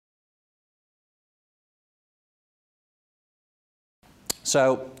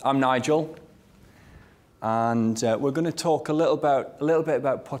So I'm Nigel, and we're going to talk a little bit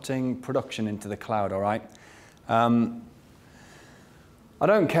about putting production into the cloud. All right. I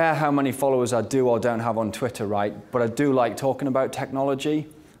don't care how many followers I do or don't have on Twitter, right? But I do like talking about technology.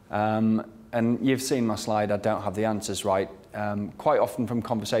 And you've seen my slide. I don't have the answers, right? Quite often from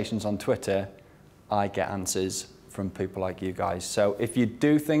conversations on Twitter, I get answers from people like you guys. So if you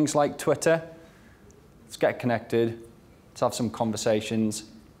do things like Twitter, let's get connected. Let's have some conversations.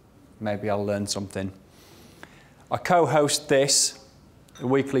 Maybe I'll learn something. I co-host this, a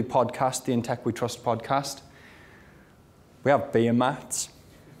weekly podcast, the In Tech We Trust podcast. We have beer mats.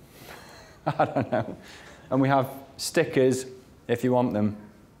 I don't know. And we have stickers if you want them.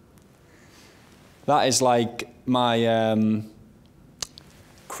 That is like my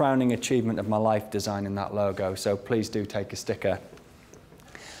crowning achievement of my life, designing that logo. So please do take a sticker.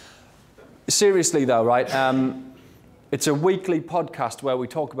 Seriously though, right? It's a weekly podcast where we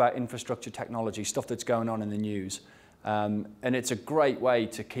talk about infrastructure technology, stuff that's going on in the news. And it's a great way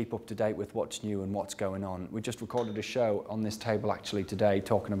to keep up to date with what's new and what's going on. We just recorded a show on this table actually today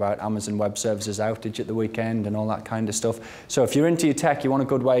talking about Amazon Web Services outage at the weekend and all that kind of stuff. So if you're into your tech, you want a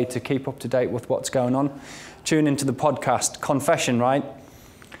good way to keep up to date with what's going on, tune into the podcast. Confession, right?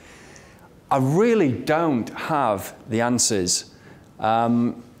 I really don't have the answers.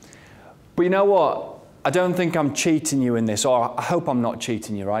 But you know what? I don't think I'm cheating you in this, or I hope I'm not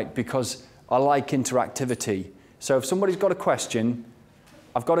cheating you, right? Because I like interactivity. So if somebody's got a question,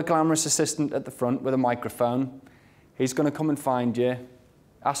 I've got a glamorous assistant at the front with a microphone. He's going to come and find you,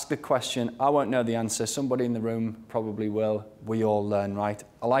 ask the question. I won't know the answer. Somebody in the room probably will. We all learn, right?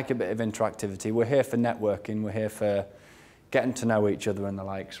 I like a bit of interactivity. We're here for networking. We're here for getting to know each other and the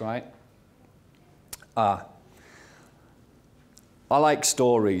likes, right? I like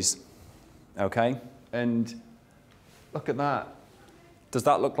stories, okay? And look at that. Does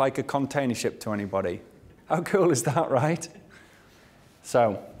that look like a container ship to anybody? How cool is that, right?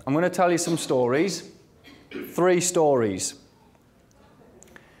 So I'm going to tell you some stories. 3 stories.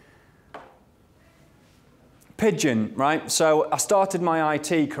 Pigeon, right? So I started my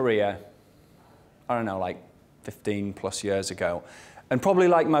IT career, I don't know, like 15 plus years ago. And probably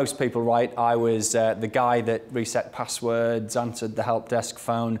like most people, right, I was the guy that reset passwords, answered the help desk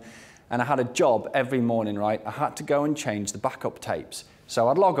phone, and I had a job every morning, right? I had to go and change the backup tapes. So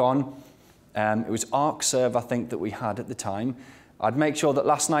I'd log on. It was ArcServe, I think, that we had at the time. I'd make sure that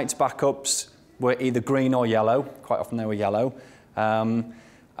last night's backups were either green or yellow. Quite often they were yellow. And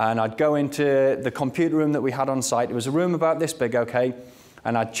I'd go into the computer room that we had on site. It was a room about this big, okay?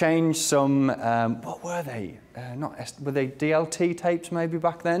 And I'd change some, what were they? Were they DLT tapes maybe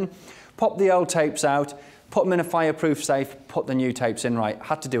back then? Pop the old tapes out, put them in a fireproof safe, put the new tapes in, right?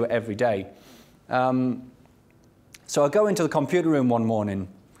 Had to do it every day. So I go into the computer room one morning.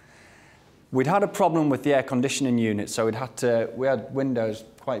 We'd had a problem with the air conditioning unit, so we had windows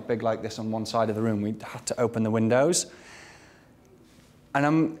quite big like this on one side of the room. We had to open the windows.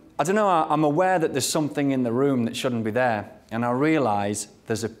 And I don't know, I'm aware that there's something in the room that shouldn't be there. And I realize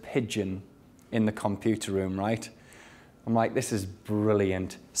there's a pigeon in the computer room, right? I'm like, this is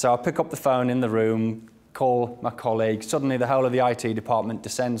brilliant. So I pick up the phone in the room, call my colleague. Suddenly the whole of the IT department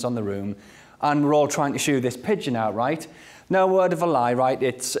descends on the room, and we're all trying to shoo this pigeon out, right? No word of a lie, right?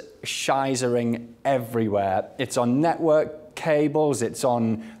 It's shizering everywhere. It's on network cables, it's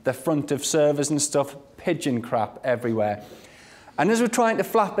on the front of servers and stuff, pigeon crap everywhere. And as we're trying to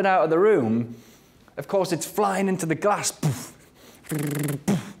flap it out of the room, of course it's flying into the glass.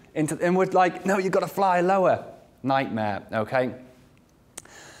 And we're like, no, you've got to fly lower. Nightmare, okay?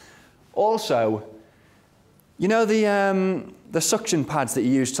 Also, you know the suction pads that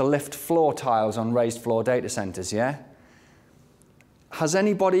you use to lift floor tiles on raised floor data centers, yeah? Has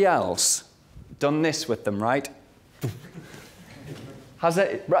anybody else done this with them, right? Has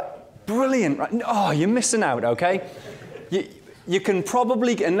it? Right, brilliant, right? Oh, you're missing out, okay? You can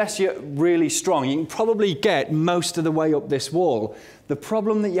probably, unless you're really strong, you can probably get most of the way up this wall. The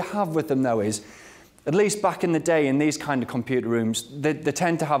problem that you have with them, though, is, at least back in the day in these kind of computer rooms, they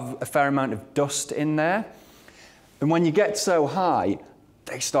tend to have a fair amount of dust in there. And when you get so high,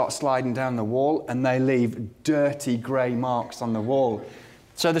 they start sliding down the wall and they leave dirty grey marks on the wall.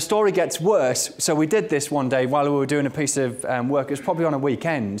 So the story gets worse. So we did this one day while we were doing a piece of work. It was probably on a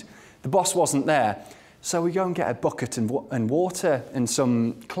weekend. The boss wasn't there. So we go and get a bucket and water and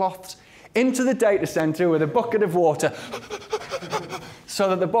some cloths into the data center with a bucket of water so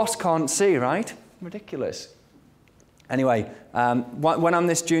that the boss can't see, right? Ridiculous. Anyway, when I'm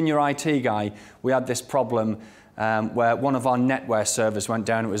this junior IT guy, we had this problem. where one of our NetWare servers went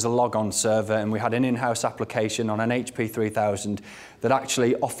down. It was a logon server, and we had an in-house application on an HP 3000 that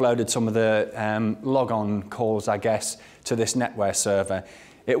actually offloaded some of the logon calls, I guess, to this NetWare server.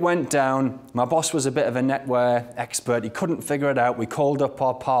 It went down. My boss was a bit of a NetWare expert. He couldn't figure it out. We called up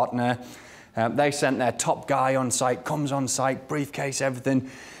our partner. They sent their top guy on site, comes on site, briefcase, everything.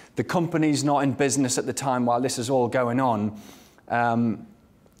 The company's not in business at the time while this is all going on.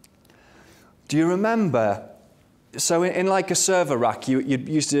 Do you remember? So in like a server rack, you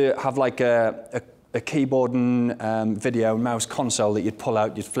used to have like a keyboard and video mouse console that you'd pull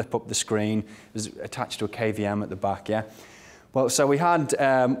out, you'd flip up the screen. It was attached to a KVM at the back, yeah? Well, so we had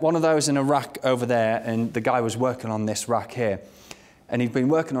one of those in a rack over there, and the guy was working on this rack here. And he'd been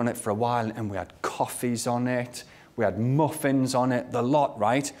working on it for a while, and we had coffees on it, we had muffins on it, the lot,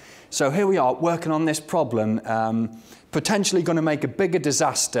 right? So here we are working on this problem, potentially going to make a bigger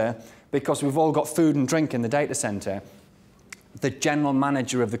disaster because we've all got food and drink in the data center. The general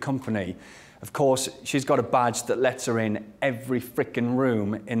manager of the company, of course, she's got a badge that lets her in every frickin'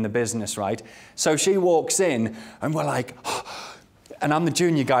 room in the business, right? So she walks in, and we're like, oh, and I'm the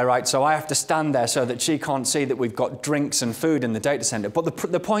junior guy, right? So I have to stand there so that she can't see that we've got drinks and food in the data center. But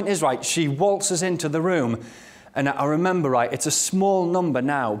the point is, right, she waltzes into the room, and I remember, right, it's a small number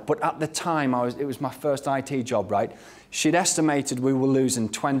now, but at the time, it was my first IT job, right? She'd estimated we were losing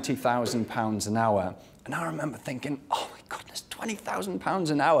 £20,000 an hour. And I remember thinking, oh my goodness, £20,000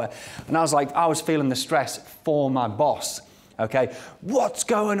 an hour. And I was like, I was feeling the stress for my boss, okay? What's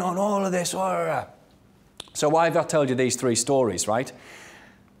going on, all of this? So why have I told you these three stories, right?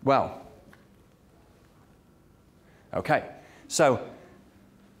 Well, okay, so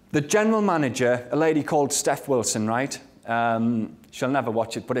the general manager, a lady called Steph Wilson, right? She'll never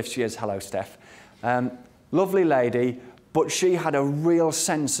watch it, but if she is, hello, Steph. Lovely lady, but she had a real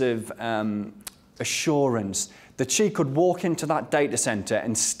sense of assurance that she could walk into that data center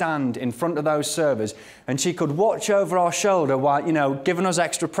and stand in front of those servers, and she could watch over our shoulder while, you know, giving us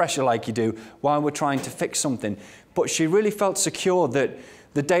extra pressure like you do while we're trying to fix something. But she really felt secure that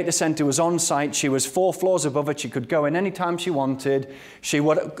the data center was on site. She was 4 floors above it. She could go in any time she wanted.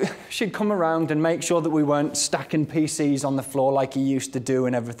 She'd come around and make sure that we weren't stacking PCs on the floor like you used to do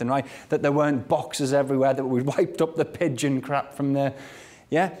and everything, right? That there weren't boxes everywhere, that we wiped up the pigeon crap from there.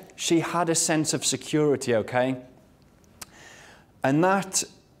 Yeah, she had a sense of security, okay? And that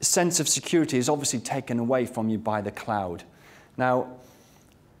sense of security is obviously taken away from you by the cloud. Now,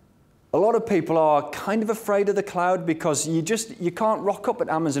 a lot of people are kind of afraid of the cloud because you can't rock up at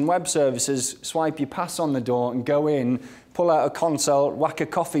Amazon Web Services, swipe your pass on the door and go in, pull out a console, whack a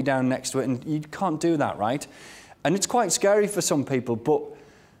coffee down next to it, and you can't do that, right? And it's quite scary for some people, but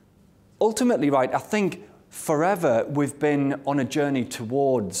ultimately, right, I think forever we've been on a journey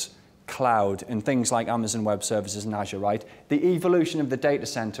towards cloud and things like Amazon Web Services and Azure, right? The evolution of the data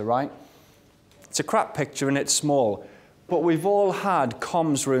center, right? It's a crap picture and it's small. But we've all had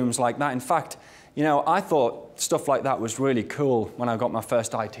comms rooms like that. In fact, you know, I thought stuff like that was really cool when I got my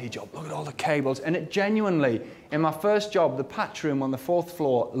first IT job. Look at all the cables. And it genuinely, in my first job, the patch room on the 4th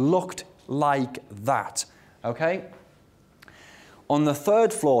floor looked like that, okay? On the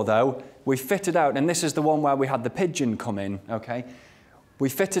 3rd floor, though, we fitted out, and this is the one where we had the pigeon come in, okay? We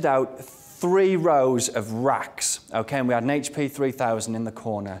fitted out 3 rows of racks, okay? And we had an HP 3000 in the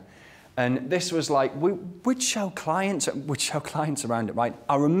corner. And this was like, we'd show clients around it, right?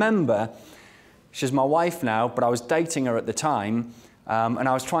 I remember, she's my wife now, but I was dating her at the time, and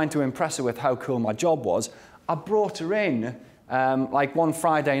I was trying to impress her with how cool my job was. I brought her in, like one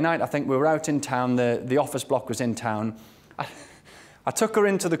Friday night, I think we were out in town, the office block was in town. I took her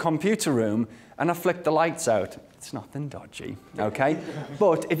into the computer room, and I flicked the lights out. It's nothing dodgy, okay?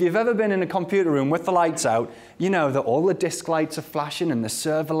 But if you've ever been in a computer room with the lights out, you know that all the disk lights are flashing and the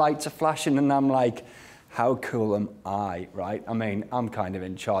server lights are flashing, and I'm like, how cool am I, right? I mean, I'm kind of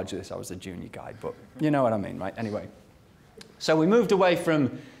in charge of this. I was a junior guy, but you know what I mean, right? Anyway, so we moved away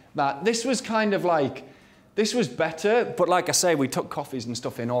from that. This was kind of like, this was better, but like I say, we took coffees and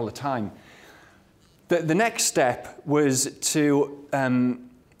stuff in all the time. The next step was to,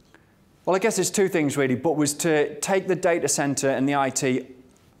 well, I guess it's 2 things really, but was to take the data center and the IT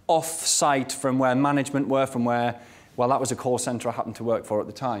off-site from where management were, from where, well, that was a call center I happened to work for at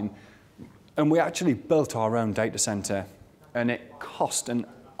the time. And we actually built our own data center, and it cost an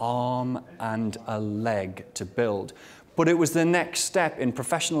arm and a leg to build. But it was the next step in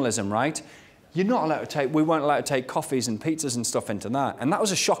professionalism, right? You're not allowed to take, we weren't allowed to take coffees and pizzas and stuff into that. And that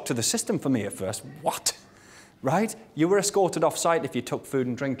was a shock to the system for me at first. What? Right? You were escorted off-site if you took food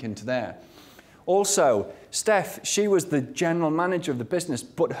and drink into there. Also, Steph, she was the general manager of the business,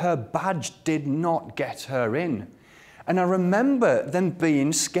 but her badge did not get her in. And I remember them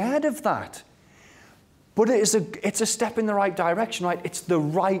being scared of that. But it's a step in the right direction, right? It's the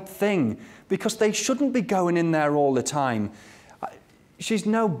right thing, because they shouldn't be going in there all the time. She's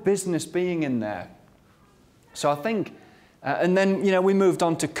no business being in there. So I think, and then, you know, we moved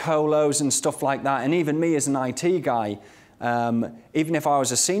on to colos and stuff like that. And even me as an IT guy, even if I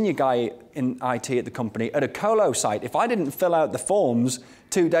was a senior guy in IT at the company, at a colo site, if I didn't fill out the forms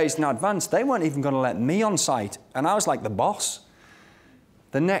 2 days in advance, they weren't even going to let me on site. And I was like the boss.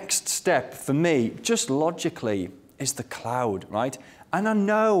 The next step for me, just logically, is the cloud, right? And I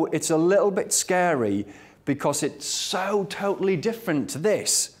know it's a little bit scary because it's so totally different to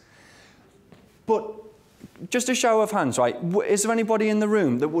this. But just a show of hands, right? Is there anybody in the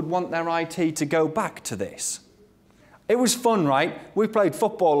room that would want their IT to go back to this? It was fun, right? We played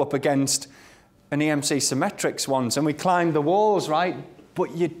football up against an EMC Symmetrics once and we climbed the walls, right?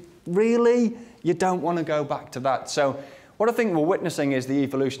 But you don't want to go back to that. So what I think we're witnessing is the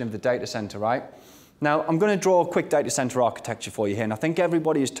evolution of the data center, right? Now, I'm going to draw a quick data center architecture for you here, and I think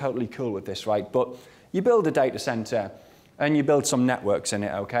everybody is totally cool with this, right? But you build a data center and you build some networks in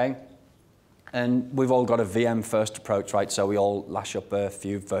it, okay? And we've all got a VM first approach, right? So we all lash up a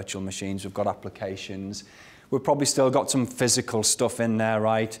few virtual machines. We've got applications. We've probably still got some physical stuff in there,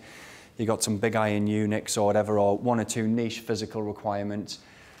 right? You've got some big iron Unix or whatever, or one or two niche physical requirements.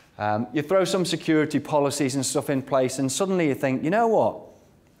 You throw some security policies and stuff in place, and suddenly you think, you know what?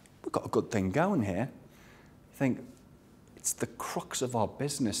 We've got a good thing going here. You think, it's the crux of our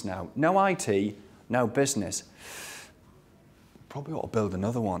business now. No IT, no business. Probably ought to build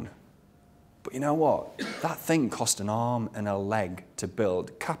another one. But you know what? That thing cost an arm and a leg to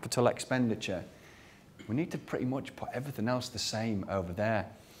build, capital expenditure. We need to pretty much put everything else the same over there.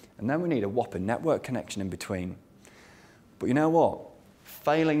 And then we need a whopping network connection in between. But you know what?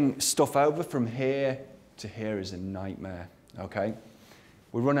 Failing stuff over from here to here is a nightmare, okay?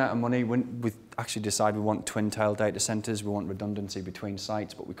 We run out of money. We actually decide we want twin-tail data centers. We want redundancy between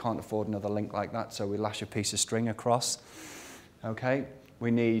sites, but we can't afford another link like that, so we lash a piece of string across, okay?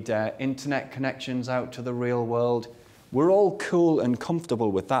 We need internet connections out to the real world. We're all cool and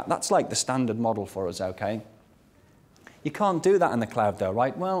comfortable with that. That's like the standard model for us, okay? You can't do that in the cloud though,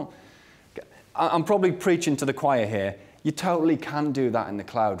 right? Well, I'm probably preaching to the choir here. You totally can do that in the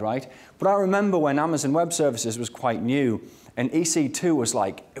cloud, right? But I remember when Amazon Web Services was quite new, and EC2 was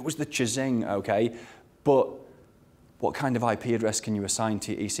like, it was the chizing, okay? But what kind of IP address can you assign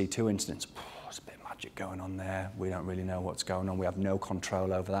to your EC2 instance? There's a bit of magic going on there. We don't really know what's going on. We have no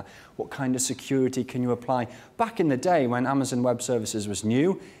control over that. What kind of security can you apply? Back in the day when Amazon Web Services was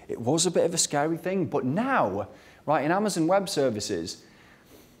new, it was a bit of a scary thing. But now, right, in Amazon Web Services,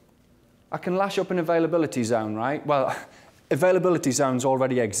 I can lash up an availability zone, right? Well, availability zones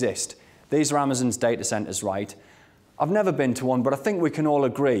already exist. These are Amazon's data centers, right? I've never been to one, but I think we can all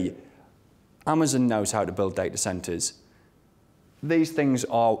agree Amazon knows how to build data centers. These things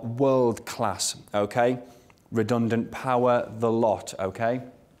are world-class, okay? Redundant power, the lot, okay?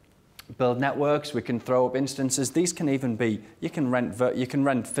 Build networks, we can throw up instances. These can even be, you can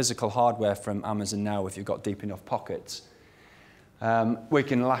rent physical hardware from Amazon now if you've got deep enough pockets. We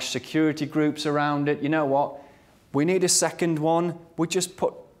can lash security groups around it. You know what? We need a second one. We just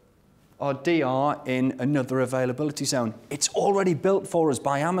put our DR in another availability zone. It's already built for us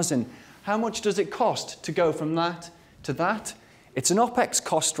by Amazon. How much does it cost to go from that to that? It's an OpEx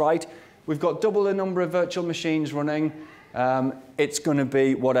cost, right? We've got double the number of virtual machines running. It's going to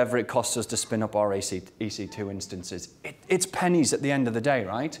be whatever it costs us to spin up our EC2 instances. It's pennies at the end of the day,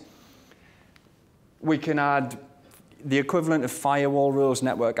 right? We can add the equivalent of firewall rules,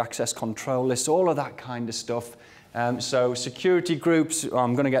 network access control lists, all of that kind of stuff. So security groups,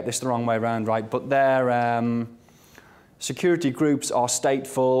 I'm going to get this the wrong way around, right? But they're, security groups are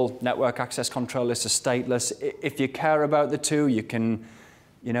stateful, network access control lists are stateless. If you care about the two, you can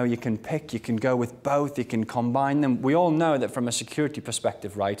pick, you can go with both, you can combine them. We all know that from a security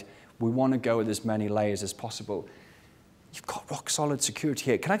perspective, right, we want to go with as many layers as possible. You've got rock solid security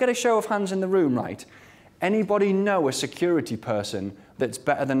here. Can I get a show of hands in the room, right? Anybody know a security person that's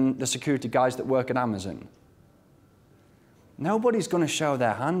better than the security guys that work at Amazon? Nobody's going to show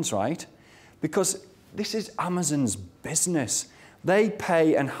their hands, right? Because this is Amazon's business. They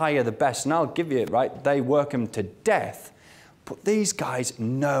pay and hire the best, and I'll give you it, right? They work them to death. But these guys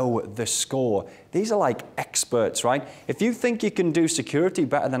know the score. These are like experts, right? If you think you can do security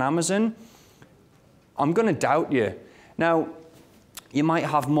better than Amazon, I'm going to doubt you. Now, you might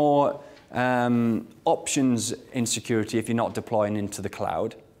have more options in security if you're not deploying into the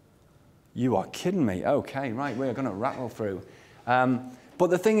cloud. You are kidding me. Okay, right, we're going to rattle through. But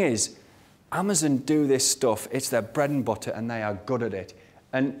the thing is, Amazon do this stuff. It's their bread and butter, and they are good at it.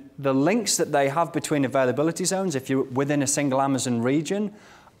 And the links that they have between availability zones, if you're within a single Amazon region,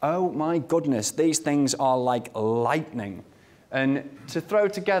 oh my goodness, these things are like lightning. And to throw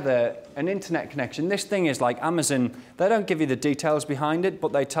together an internet connection, this thing is like Amazon, they don't give you the details behind it,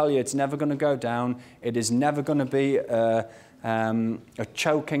 but they tell you it's never going to go down. It is never going to be a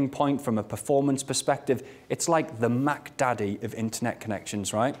choking point from a performance perspective. It's like the Mac Daddy of internet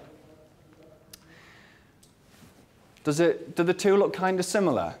connections, right? Do the two look kind of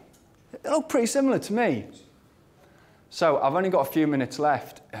similar? They look pretty similar to me. So I've only got a few minutes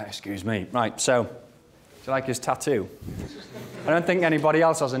left. Excuse me. Right, so do you like his tattoo? I don't think anybody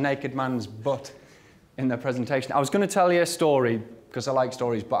else has a naked man's butt in their presentation. I was going to tell you a story, because I like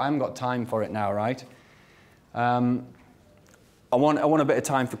stories, but I haven't got time for it now, right? I want a bit of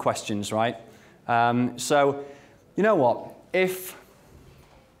time for questions, right? So, you know what? If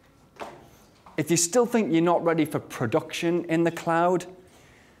you still think you're not ready for production in the cloud,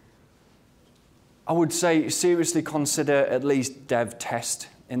 I would say seriously consider at least dev test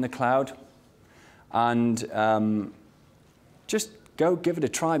in the cloud. And just go give it a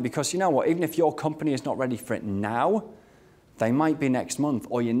try, because you know what? Even if your company is not ready for it now, they might be next month,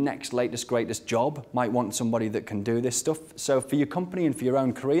 or your next latest, greatest job might want somebody that can do this stuff. So for your company and for your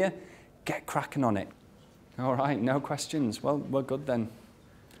own career, get cracking on it. All right, no questions. Well, we're good then.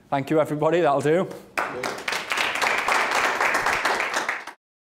 Thank you, everybody. That'll do.